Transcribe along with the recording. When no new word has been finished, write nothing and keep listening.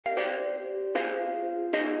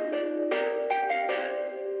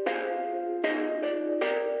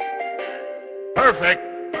Perfect.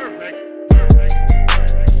 Perfect.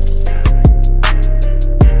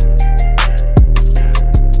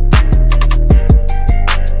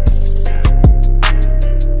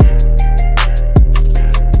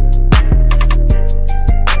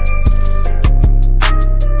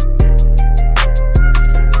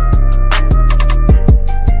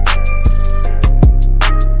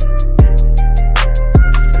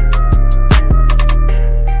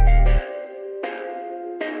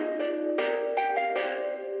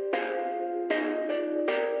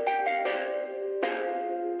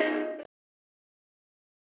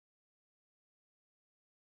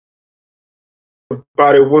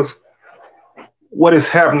 Everybody, what is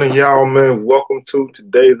happening, y'all, man? Welcome to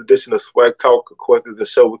today's edition of SWAC Talk. Of course, this is a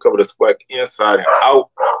show we cover the SWAC inside and out.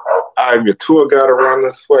 I'm your tour guide around the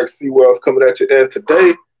SWAC Seawells coming at you. And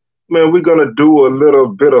today, man, we're gonna do a little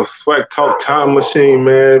bit of SWACTalk Time Machine,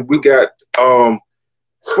 man. We got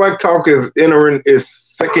SWAC Talk is entering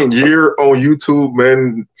its second year on YouTube,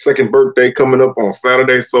 man. Second birthday coming up on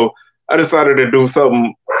Saturday, so I decided to do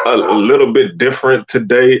something a little bit different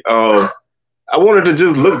today. I wanted to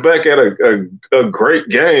just look back at a great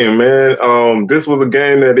game, man. This was a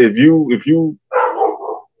game that if you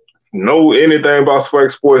know anything about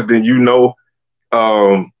SWAC sports, then you know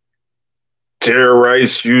Jerry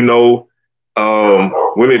Rice, you know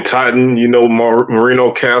Willie Totten, you know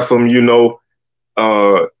Marino Castle, you know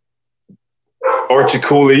Archie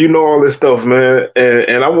Cooley, you know all this stuff, man.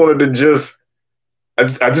 And I wanted to just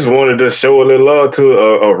wanted to show a little love to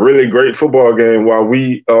a really great football game while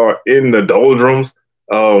we are in the doldrums.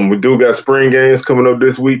 We do got spring games coming up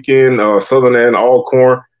this weekend. Southern and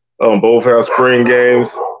Alcorn both have spring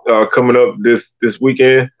games coming up this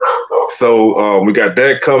weekend. So we got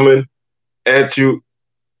that coming at you.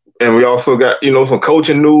 And we also got, you know, some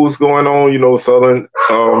coaching news going on. You know, Southern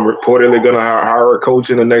reportedly going to hire a coach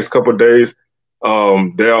in the next couple of days.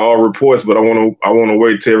 There are all reports, but I want to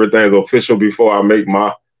wait till everything's official before I make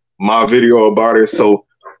my video about it. So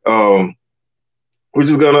we're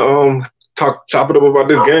just gonna chop it up about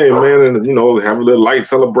this game, man, and you know, have a little light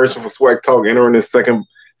celebration for SWAC Talk entering this second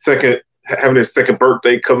having his second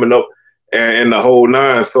birthday coming up and the whole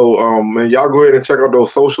nine. So man, y'all go ahead and check out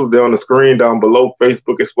those socials. They're on the screen down below.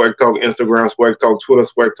 Facebook is SWAC Talk, Instagram SWAC Talk, Twitter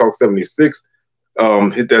SWAC Talk 76.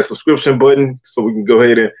 Hit that subscription button so we can go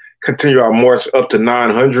ahead and continue our march up to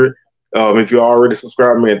 900. If you're already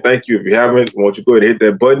subscribed, man, thank you. If you haven't, why don't you go ahead and hit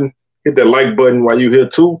that button, hit that like button while you're here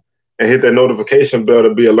too, and hit that notification bell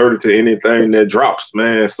to be alerted to anything that drops,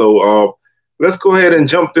 man. So let's go ahead and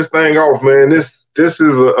jump this thing off, man. This is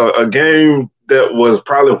a game that was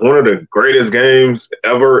probably one of the greatest games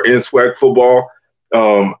ever in SWAC football.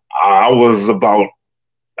 I was about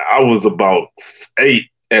 8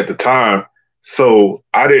 at the time, so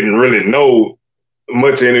I didn't really know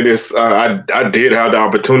much into this. I did have the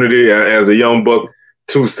opportunity as a young buck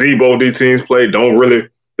to see both these teams play. Don't really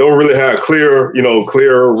have clear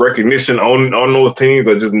recognition on those teams.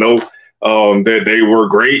 I just know that they were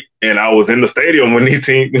great, and I was in the stadium when these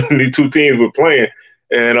two teams were playing,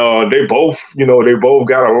 and they both had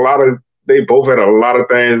a lot of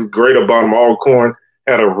things great about them. Alcorn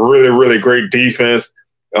had a really great defense.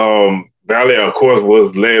 Valley, of course,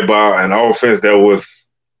 was led by an offense that was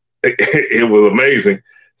it was amazing.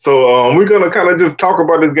 So we're going to kind of just talk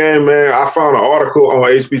about this game, man. I found an article on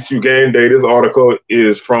HBCU Game Day. This article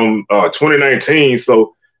is from 2019.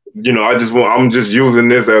 So, you know, I'm just using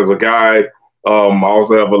this as a guide. I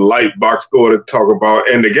also have a light box score to talk about.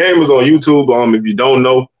 And the game is on YouTube. If you don't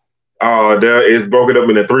know, there is broken up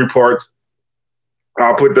into 3 parts.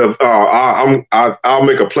 I'll put I'll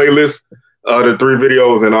make a playlist of the 3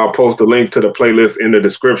 videos, and I'll post a link to the playlist in the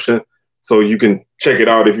description, so you can check it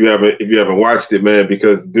out if you haven't watched it, man,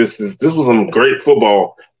 because this was some great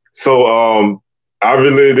football. So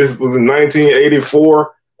this was in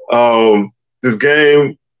 1984. This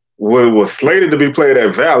game was slated to be played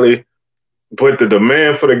at Valley, but the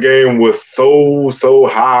demand for the game was so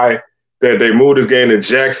high that they moved this game to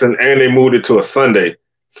Jackson, and they moved it to a Sunday.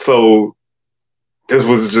 So this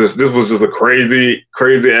was just a crazy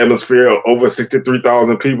atmosphere. Over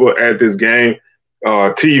 63,000 people at this game.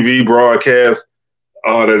 TV broadcast,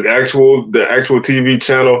 the actual TV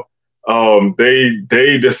channel,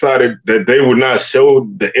 they decided that they would not show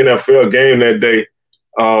the NFL game that day.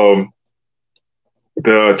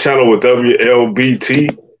 The channel was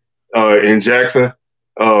WLBT in Jackson.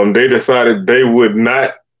 They decided they would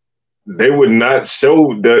not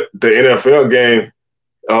show the NFL game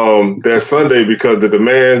that Sunday because the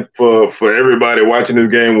demand for everybody watching this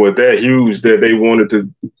game was that huge that they wanted to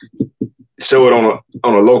show it on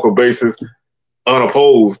a local basis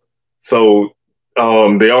unopposed. So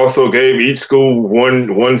They also gave each school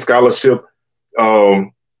one scholarship.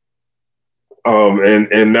 And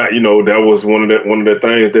that, that was one of the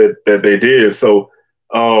things that they did. So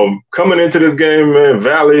coming into this game, man,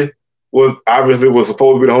 Valley was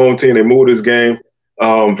supposed to be the home team. They moved this game.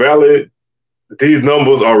 Valley, these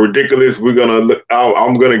numbers are ridiculous.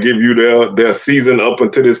 I'm gonna give you their season up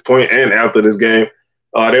until this point and after this game.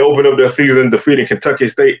 They opened up their season defeating Kentucky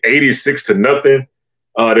State 86-0.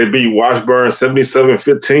 They beat Washburn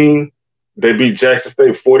 77-15. They beat Jackson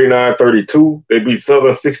State 49-32. They beat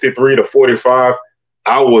Southern 63-45.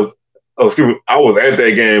 I was at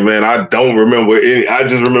that game, man. I don't remember any. I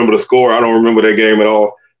just remember the score. I don't remember that game at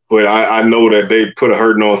all. But I know that they put a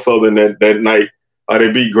hurting on Southern that night.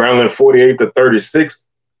 They beat Grambling 48-36.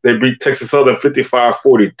 They beat Texas Southern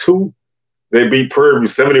 55-42. They beat Prairie View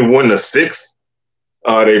 71-6.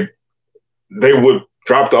 They would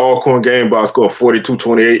drop the Alcorn game by a score of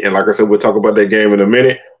 42-28. And like I said, we'll talk about that game in a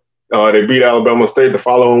minute. They beat Alabama State the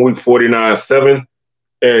following week 49-7.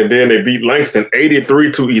 And then they beat Langston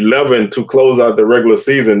 83-11 to close out the regular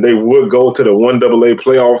season. They would go to the 1AA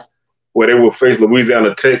playoffs where they would face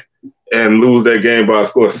Louisiana Tech and lose that game by a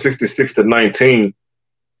score of 66-19.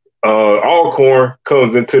 Alcorn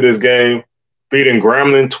comes into this game beating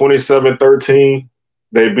Grambling 27-13.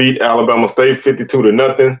 They beat Alabama State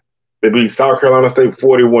 52-0. They beat South Carolina State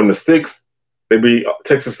 41-6. They beat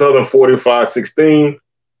Texas Southern 45-16.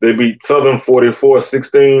 They beat Southern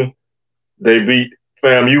 44-16. They beat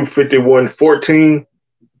FAMU 51-14.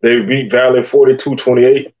 They beat Valley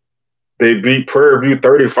 42-28. They beat Prairie View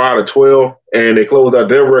 35-12. And they closed out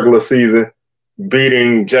their regular season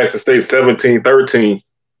beating Jackson State 17-13.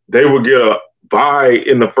 They would get a bye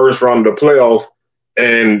in the first round of the playoffs.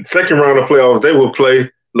 And second round of playoffs, they would play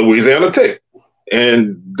Louisiana Tech.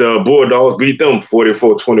 And the Bulldogs beat them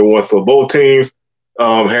 44-21. So both teams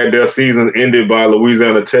had their season ended by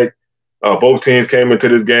Louisiana Tech. Both teams came into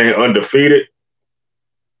this game undefeated.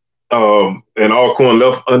 And Alcorn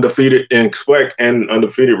left undefeated in SWAC and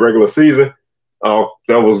undefeated regular season. That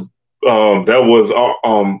was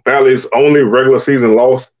Valley's only regular season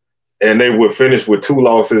loss, and they would finish with 2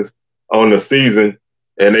 losses on the season,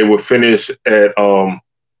 and they would finish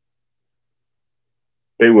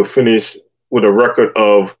with a record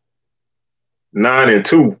of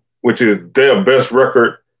 9-2, which is their best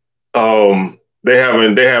record. They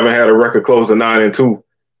haven't had a record close to 9-2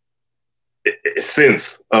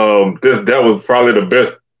 since. That was probably the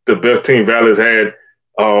best team Valley's had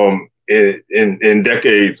in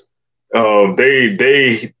decades. I'm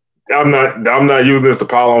not using this to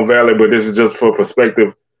pile on Valley, but this is just for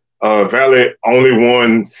perspective. Valley only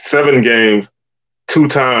won 7 games 2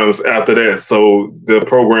 times after that, so the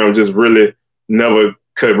program just really never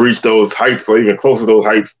could reach those heights or even close to those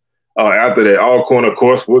heights after that. Alcorn, of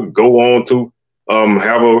course, would go on to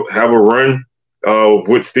have a run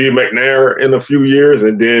with Steve McNair in a few years,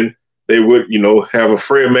 and then they would, have a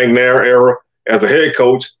Fred McNair era as a head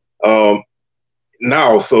coach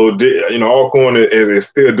now. So, Alcorn is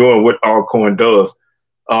still doing what Alcorn does.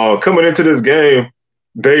 Coming into this game,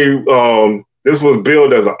 this was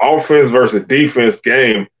billed as an offense versus defense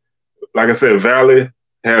game. Like I said, Valley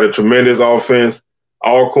had a tremendous offense.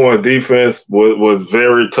 Alcorn's defense was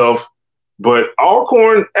very tough. But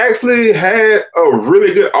Alcorn actually had a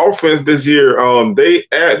really good offense this year. They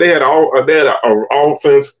had an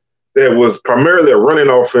offense that was primarily a running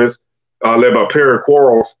offense, led by Perry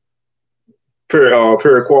Quarles.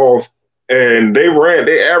 And they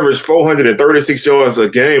averaged 436 yards a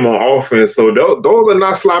game on offense. So those are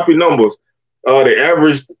not sloppy numbers. They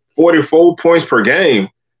averaged 44 points per game.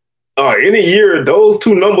 In a year, those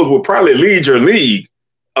 2 numbers will probably lead your league.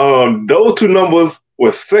 Those 2 numbers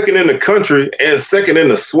was second in the country and second in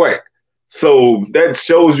the SWAC. So that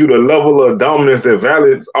shows you the level of dominance that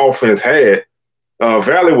Valley's offense had.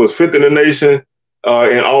 Valley was 5th in the nation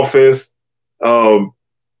in offense.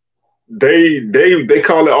 They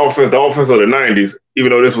call it offense, the offense of the 90s, even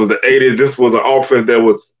though this was the 80s. This was an offense that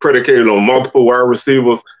was predicated on multiple wide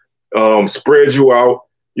receivers, spread you out,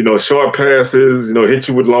 short passes, hit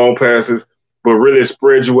you with long passes, but really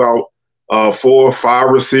spread you out. 4 or 5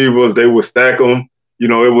 receivers, they would stack them.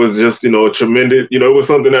 It was just, tremendous. It was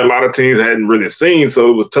something that a lot of teams hadn't really seen, so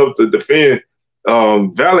it was tough to defend.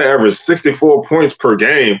 Valley averaged 64 points per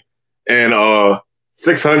game and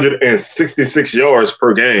 666 yards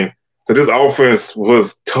per game. So this offense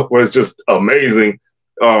was just amazing.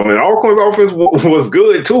 And Alcorn's offense was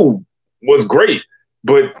good too, was great,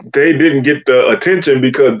 but they didn't get the attention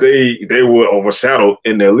because they were overshadowed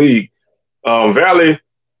in their league. Valley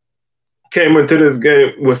came into this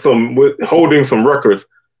game with holding some records.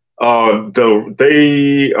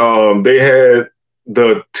 They had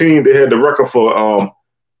the team, they had the record for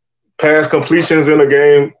pass completions in a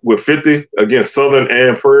game with 50 against Southern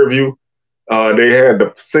and Prairie View. They had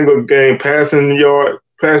the single game passing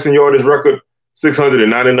yardage record,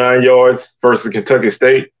 699 yards versus Kentucky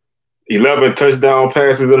State. 11 touchdown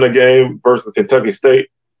passes in the game versus Kentucky State.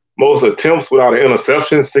 Most attempts without an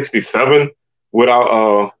interception, 67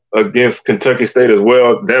 without against Kentucky State as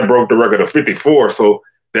well. That broke the record of 54. So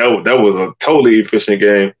that was a totally efficient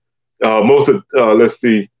game.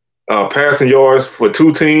 Passing yards for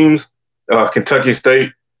two teams. Kentucky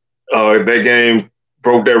State, that game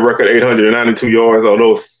broke that record, 892 yards,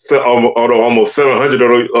 although almost 700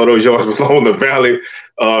 of those yards was on the Valley.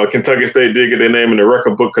 Kentucky State did get their name in the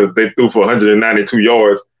record book because they threw for 192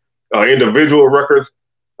 yards. Individual records,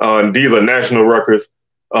 these are national records.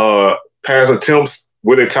 Pass attempts,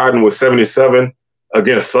 Willie Titan with 77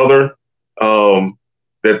 against Southern.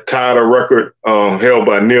 That tied a record held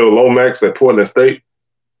by Neil Lomax at Portland State.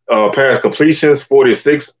 Pass completions,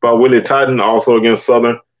 46 by Willie Titan, also against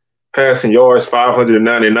Southern. Passing yards,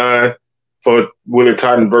 599 for Willie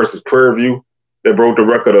Titan versus Prairie View. They broke the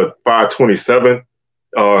record of 527.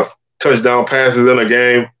 Touchdown passes in a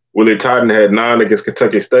game, Willie Titan had 9 against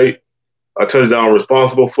Kentucky State. A touchdown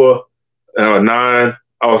responsible for 9,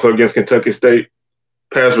 also against Kentucky State.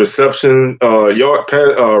 Pass reception,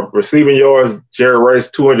 receiving yards, Jerry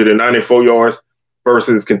Rice, 294 yards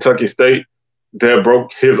versus Kentucky State. That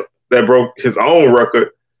broke his own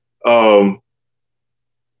record,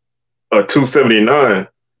 279.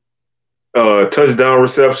 Touchdown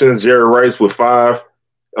receptions, Jerry Rice with 5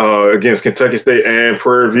 against Kentucky State and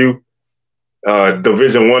Prairie View.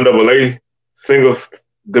 Division 1AA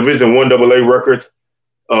records,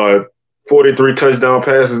 43 touchdown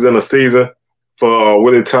passes in a season for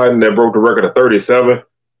Willie Titan. That broke the record of 37.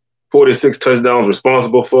 46 touchdowns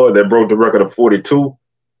responsible for, that broke the record of 42.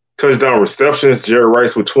 Touchdown receptions, Jerry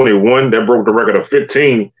Rice with 21. That broke the record of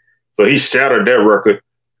 15. So he shattered that record.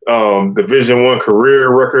 Division 1 career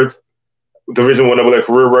records, Division 1AA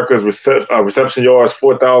career records, reception yards,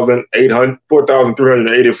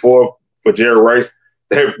 4,384 for Jerry Rice.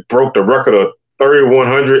 That broke the record of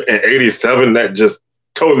 3,187. That just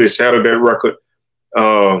totally shattered that record.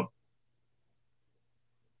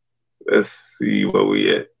 Let's see where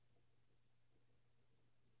we at.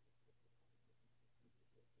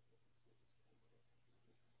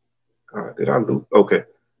 Did I lose? Okay.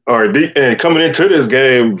 All right. And coming into this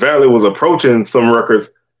game, Valley was approaching some records.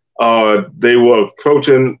 They were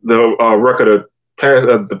approaching the record of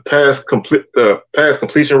pass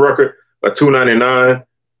completion record of 299,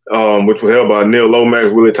 which was held by Neil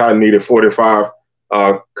Lomax. Willie Titan needed 45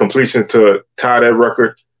 completions to tie that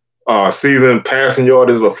record. Season passing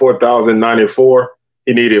yardage of 4,094.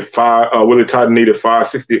 He needed 5. Willie Titan needed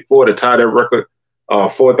 564 to tie that record.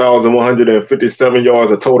 4,157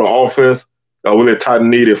 yards of total offense. Willie Titan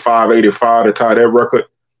needed 585 to tie that record.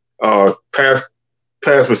 Pass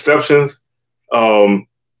receptions.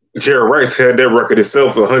 Jerry Rice had that record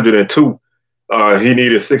itself, 102. He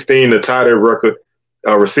needed 16 to tie that record.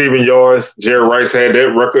 Receiving yards, Jerry Rice had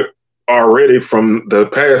that record already from the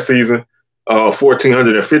past season,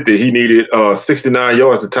 1,450. He needed 69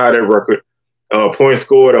 yards to tie that record. Points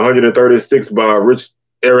scored, 136 by Rich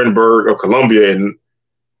Ehrenberg of Columbia, and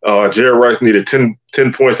Jerry Rice needed 10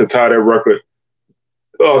 points to tie that record.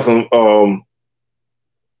 Some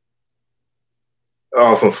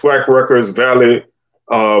SWAC records. Valley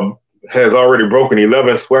has already broken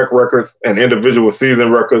 11 SWAC records and individual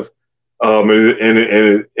season records, and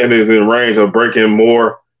is in range of breaking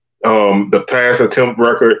more. The pass attempt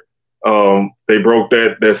record, they broke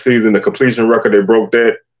that season. The completion record, they broke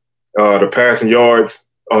that. The passing yards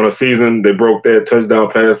on a season, they broke that. Touchdown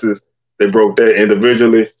passes, they broke that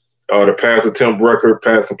individually. The pass attempt record,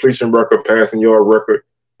 pass completion record, passing yard record,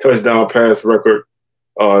 touchdown pass record,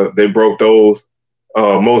 they broke those.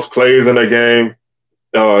 Most plays in a game,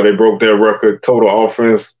 they broke their record. Total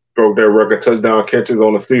offense broke their record. Touchdown catches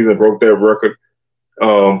on the season broke their record.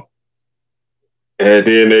 And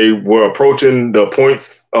then they were approaching the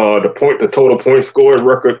points, the total points scored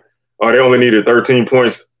record. They only needed 13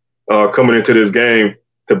 points coming into this game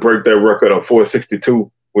to break that record of 462,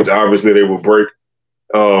 which obviously they will break.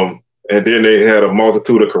 And then they had a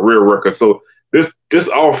multitude of career records. So this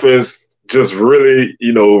offense just really,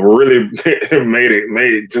 really it's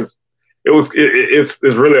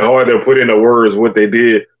really hard to put into words what they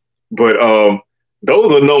did. But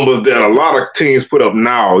those are numbers that a lot of teams put up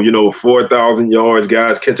now, 4,000 yards,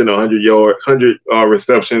 guys catching 100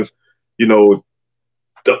 receptions. A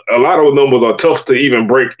lot of those numbers are tough to even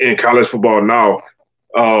break in college football now.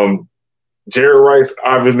 Jerry Rice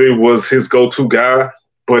obviously was his go-to guy,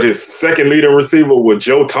 but his second leading receiver was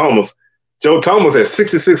Joe Thomas. Joe Thomas had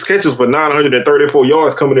 66 catches for 934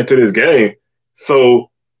 yards coming into this game. So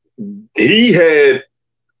he had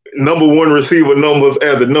number one receiver numbers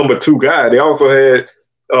as the number two guy. They also had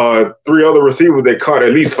three other receivers that caught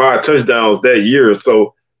at least 5 touchdowns that year.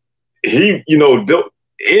 So he,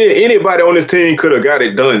 anybody on this team could have got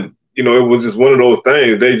it done. It was just one of those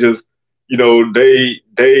things. They just,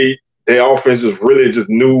 their offense just really just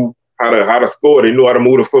knew how to score. They knew how to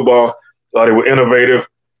move the football. They were innovative,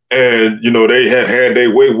 and they had their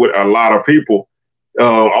way with a lot of people.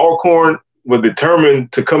 Alcorn was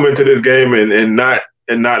determined to come into this game and not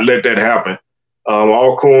let that happen.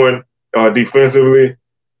 Alcorn defensively,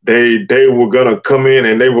 they were gonna come in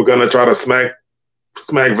and they were gonna try to smack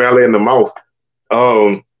Valley in the mouth.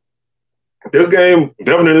 This game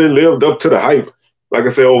definitely lived up to the hype. Like I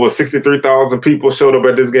said, over 63,000 people showed up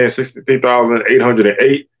at this game,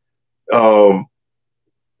 63,808.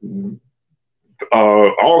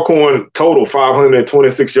 Alcorn total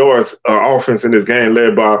 526 yards offense in this game,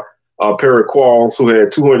 led by Perry Qualls, who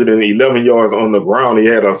had 211 yards on the ground. He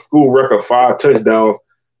had a school record 5 touchdowns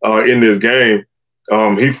in this game.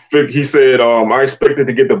 He said, I expected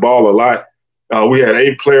to get the ball a lot. We had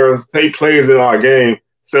 8 plays in our game.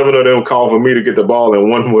 7 of them called for me to get the ball, and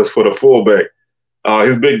 1 was for the fullback.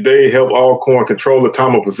 His big day helped Alcorn control the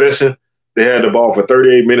time of possession. They had the ball for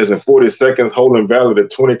 38 minutes and 40 seconds, holding Valley to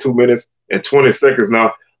 22 minutes and 20 seconds.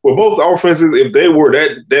 Now, with most offenses, if they were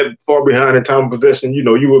that far behind in time of possession,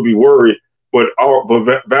 you would be worried. But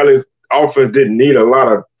Valley's offense didn't need a lot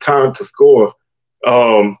of time to score.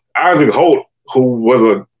 Isaac Holt, who was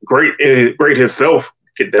a great himself,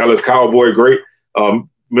 Dallas Cowboy great,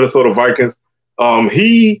 Minnesota Vikings.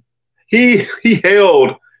 He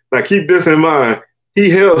held. Now keep this in mind. He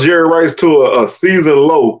held Jerry Rice to a season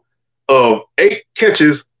low of 8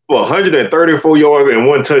 catches for 134 yards and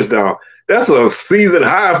 1 touchdown. That's a season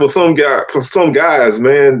high for some guys,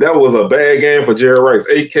 man. That was a bad game for Jerry Rice.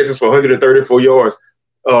 8 catches for 134 yards.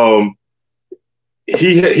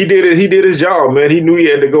 He did it. He did his job, man. He knew he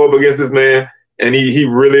had to go up against this man, and he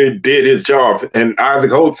really did his job. And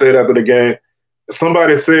Isaac Holt said after the game,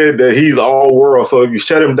 somebody said that he's all world. So if you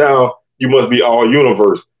shut him down, you must be all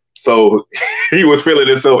universe. So he was feeling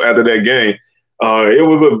himself after that game.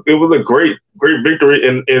 It was a great victory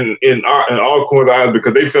in Alcorn's eyes,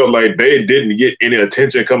 because they felt like they didn't get any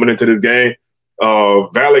attention coming into this game.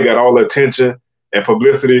 Valley got all the attention and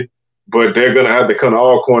publicity, but they're gonna have to come to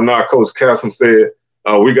Alcorn now. Coach Castle said,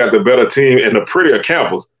 "We got the better team and the prettier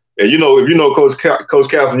campus." And if you know Coach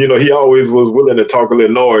Castle, he always was willing to talk a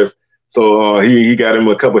little noise. So he got him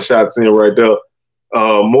a couple shots in right there.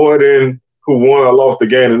 More than who won or lost the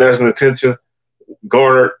game, the national attention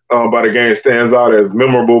garnered by the game stands out as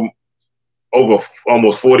memorable over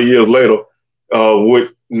almost 40 years later,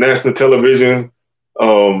 with national television.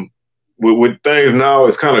 With things now,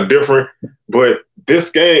 it's kind of different. But this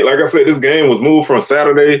game, like I said, this game was moved from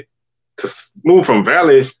Saturday from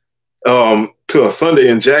Valley to a Sunday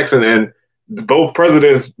in Jackson, and both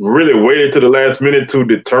presidents really waited to the last minute to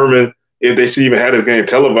determine if they should even have this game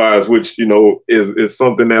televised, which, is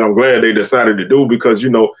something that I'm glad they decided to do, because,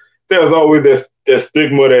 there's always that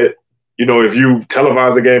stigma that, if you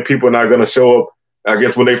televise a game, people are not going to show up. I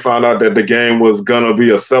guess when they found out that the game was going to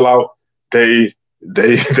be a sellout, they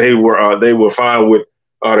were fine with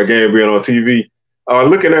the game being on TV.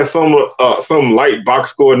 Looking at some light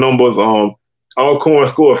box score numbers, Alcorn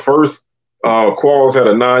scored first. Qualls had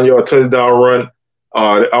a 9-yard touchdown run.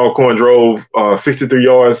 Alcorn drove 63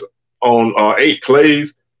 yards on 8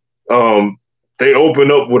 plays. They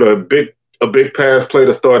opened up with a big pass play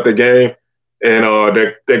to start the game, and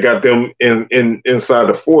that got them inside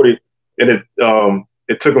the 40. And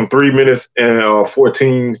it took them 3 minutes and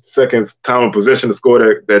 14 seconds time of possession to score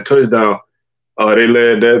that touchdown. They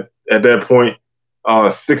led that at that point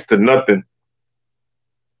 6-0.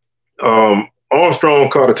 Armstrong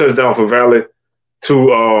caught a touchdown for Valley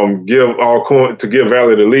to give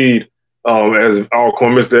Valley the lead, as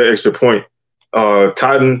Alcorn missed that extra point.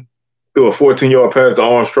 Titan threw a 14-yard pass to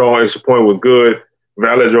Armstrong. Extra point was good.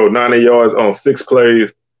 Valley drove 90 yards on 6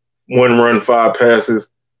 plays, 1 run, 5 passes.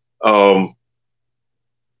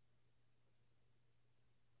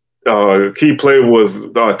 Key play was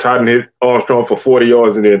Titan hit Armstrong for 40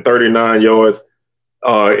 yards and then 39 yards.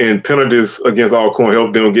 And penalties against Alcorn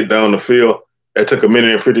helped them get down the field. It took 1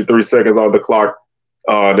 minute and 53 seconds off the clock.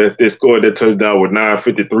 They scored their touchdown with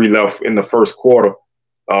 9:53 left in the first quarter.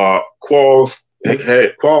 Qualls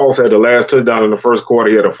had the last touchdown in the first quarter.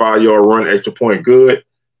 He had a 5-yard run, extra point good.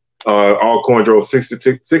 Alcorn drove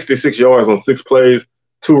 66 yards on 6 plays,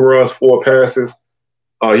 2 runs, 4 passes.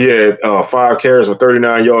 He had 5 carries for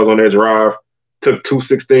 39 yards on that drive. Took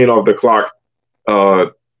 2:16 off the clock.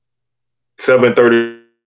 7:30.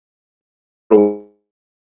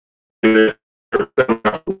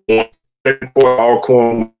 Second quarter,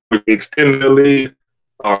 Alcorn extended the lead.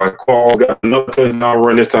 Qualls got another touchdown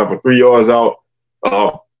run, this time for 3 yards out.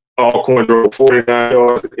 Alcorn drove 49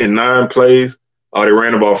 yards in 9 plays. They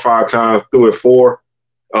ran about 5 times, threw it 4.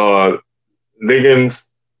 Liggins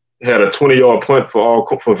had a 20-yard punt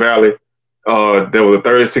for Valley. There was a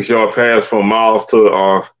 36-yard pass from Miles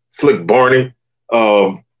to Slick Barney.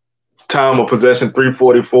 Time of possession,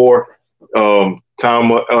 3:44.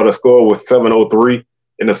 Time of the score was 7:03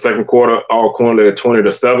 in the second quarter. Alcorn led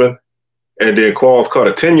 20-7. And then Qualls caught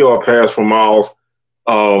a 10-yard pass from Miles.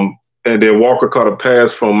 And then Walker caught a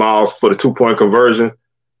pass from Miles for the 2-point conversion.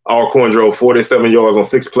 Alcorn drove 47 yards on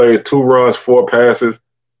 6 plays, 2 runs, 4 passes.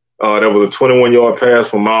 There was a 21-yard pass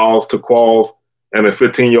from Miles to Qualls and a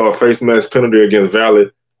 15-yard face mask penalty against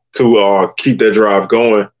Valley to keep that drive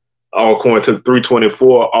going. Alcorn took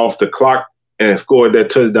 3:24 off the clock and scored that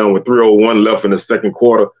touchdown with 3:01 left in the second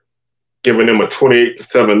quarter, giving them a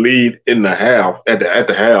 28-7 lead in the half. At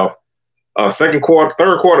the half, third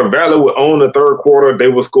quarter, Valley would own the third quarter. They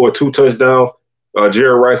would score 2 touchdowns.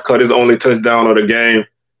 Jared Rice caught his only touchdown of the game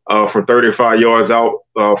from 35 yards out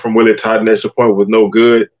from Willie Totten. Extra point was no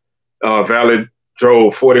good. Valley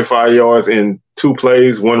drove 45 yards in 2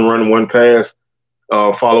 plays, 1 run, 1 pass,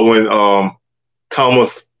 following a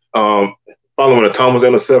Thomas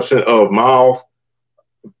interception of Miles.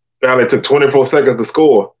 Valley took 24 seconds to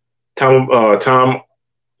score. Time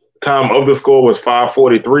of the score was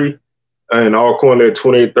 5:43, and Alcorn led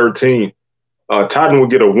 28-13. Totten would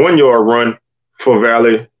get a 1-yard run for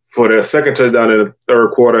Valley for their second touchdown in the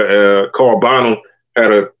third quarter. Carl Bynum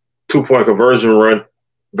had a 2-point conversion run.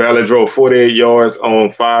 Valley drove 48 yards on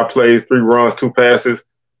 5 plays, 3 runs, 2 passes,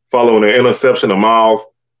 following an interception of Miles.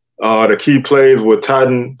 The key plays were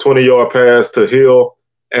Totten, 20-yard pass to Hill,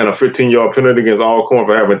 and a 15-yard penalty against Alcorn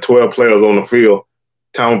for having 12 players on the field.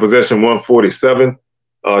 Time of possession, 147.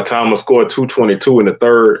 Thomas scored 2:22 in the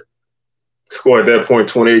third. Scored at that point,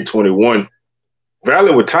 28-21.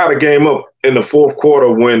 Valley would tie the game up in the fourth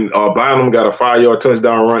quarter when Bynum got a 5-yard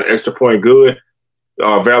touchdown run, extra point good.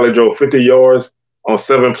 Valley drove 50 yards on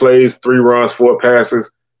 7 plays, 3 runs, 4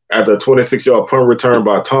 passes after a 26-yard punt return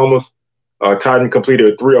by Thomas. Totten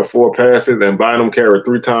completed 3 or 4 passes, and Bynum carried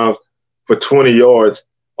 3 times for 20 yards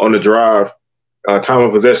on the drive. Time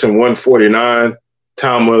of possession, 149.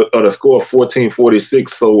 Time of the score,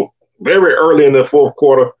 14:46. So very early in the fourth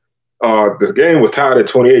quarter, this game was tied at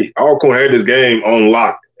 28. Alcorn had this game on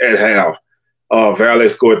lock at half. Valley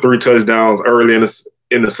scored 3 touchdowns early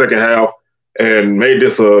in the second half and made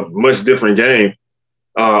this a much different game.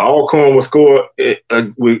 Alcorn would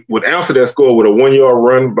answer that score with a 1-yard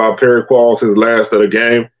run by Perry Qualls, his last of the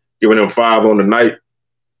game, giving them 5 on the night.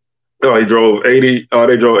 They drove 80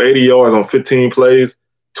 yards on 15 plays,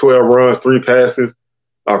 12 runs, 3 passes.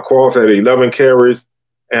 Qualls had 11 carries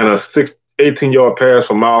and a 18-yard pass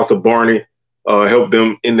from Miles to Barney helped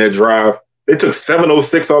them in that drive. They took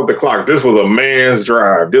 7:06 off the clock. This was a man's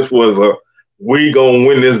drive. This was a we gonna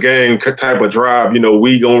win this game type of drive.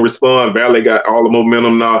 We gonna respond. Valley got all the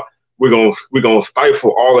momentum now. We're gonna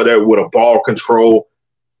stifle all of that with a ball control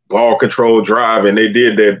drive, and they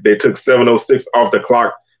did that. They took 7:06 off the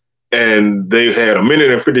clock, and they had a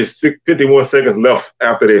minute and 51 seconds left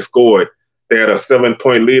after they scored. They had a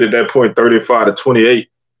 7-point lead at that point, 35-28,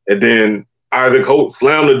 and then Isaac Holt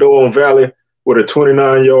slammed the door on Valley with a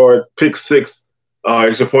 29-yard pick 6.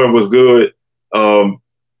 Extra point was good.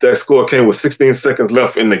 That score came with 16 seconds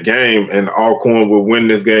left in the game, and Alcorn would win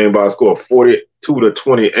this game by a score of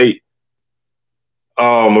 42-28.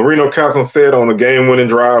 Marino Casson said on the game-winning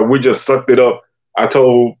drive, "We just sucked it up." I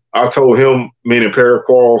told him, meaning Perry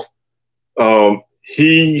Qualls,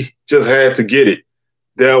 he just had to get it.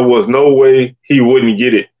 There was no way he wouldn't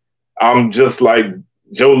get it. I'm just like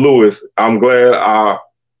Joe Louis. I'm glad I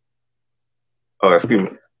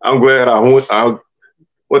went.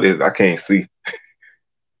 What is it? I can't see.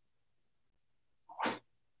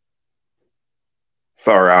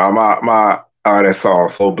 Sorry, that's all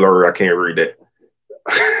so blurry. I can't read that.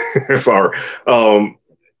 Sorry.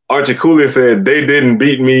 Archie Cooley said they didn't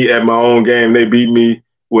beat me at my own game. They beat me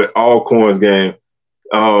with Alcorn's game.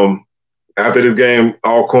 After this game,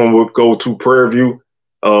 Alcorn would go to Prairie View,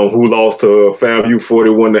 who lost to FAMU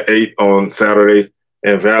 41-8 on Saturday,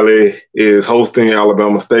 and Valley is hosting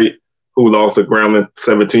Alabama State, who lost to Grambling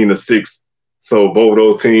 17-6. So both of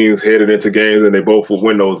those teams headed into games, and they both will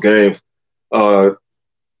win those games.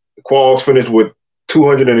 Qualls finished with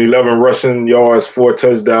 211 rushing yards, 4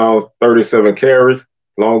 touchdowns, 37 carries.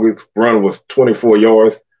 Longest run was 24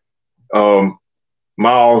 yards.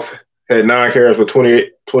 Miles had 9 carries for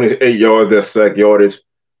 28 yards. That's sack yardage.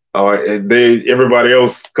 Everybody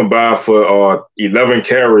else combined for 11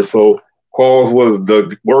 carries. So Qualls was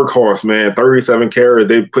the workhorse, man. 37 carries.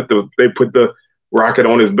 They put the rocket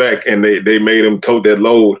on his back, and they made him tote that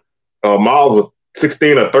load. Miles was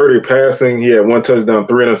 16 of 30 passing. He had 1 touchdown,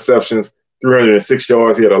 3 interceptions, 306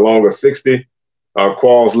 yards. He had a long of 60.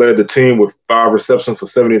 Qualls led the team with 5 receptions for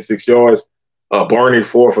 76 yards. Barney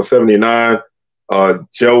 4 for 79.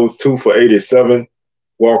 Joe 2 for 87.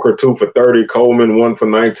 Walker 2 for 30. Coleman 1 for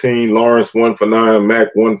 19. Lawrence 1 for 9.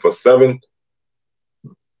 Mack 1 for 7.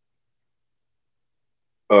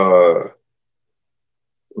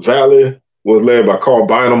 Valley was led by Carl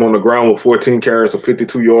Bynum on the ground with 14 carries for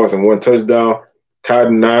 52 yards and 1 touchdown.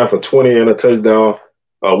 Titan 9 for 20 and a touchdown.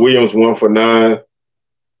 Williams 1 for 9.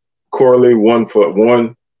 Corley 1 for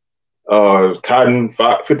 1. Titan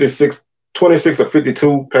 26 of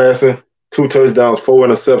 52 passing, 2 touchdowns, 4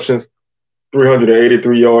 interceptions,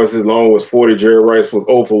 383 yards. His long was 40. Jerry Rice was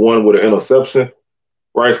 0 for 1 with an interception.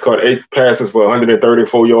 Rice caught 8 passes for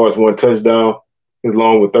 134 yards, 1 touchdown. His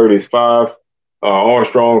long was 35.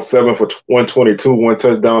 Armstrong 7 for 122, 1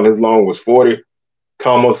 touchdown. His long was 40.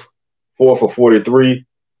 Thomas 4 for 43.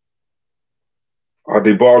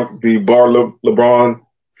 LeBron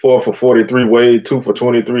 4 for 43. Wade 2 for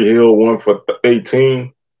 23. Hill 1 for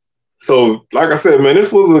 18. So, like I said, man,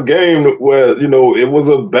 this was a game where, it was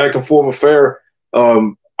a back and forth affair.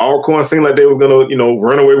 Alcorn seemed like they was going to,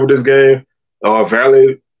 run away with this game.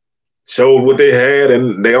 Valley showed what they had,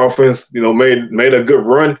 and their offense, made a good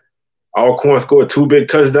run. Alcorn scored 2 big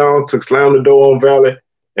touchdowns to slam the door on Valley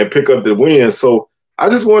and pick up the win. So I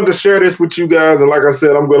just wanted to share this with you guys. And like I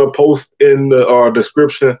said, I'm going to post in the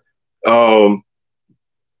description a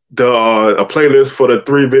playlist for the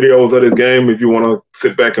 3 videos of this game if you want to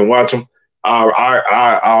sit back and watch them.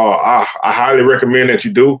 I highly recommend that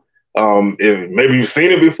you do. If maybe you've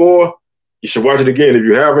seen it before, you should watch it again. If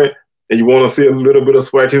you haven't and you want to see a little bit of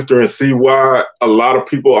SWAC history and see why a lot of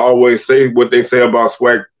people always say what they say about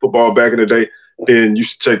SWAC football back in the day, then you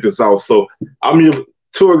should check this out. So I'm your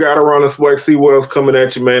tour guide around the SWAC. See what else coming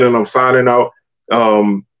at you, man, and I'm signing out.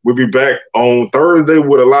 We'll be back on Thursday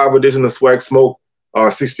with a live edition of SWAC Smoke.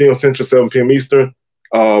 6 p.m. Central, 7 p.m. Eastern.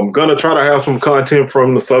 Gonna try to have some content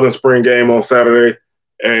from the Southern Spring game on Saturday,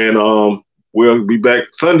 and we'll be back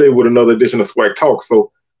Sunday with another edition of SWACTalk.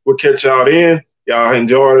 So we'll catch y'all then. Y'all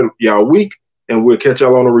enjoy y'all week, and we'll catch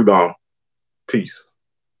y'all on the rebound. Peace.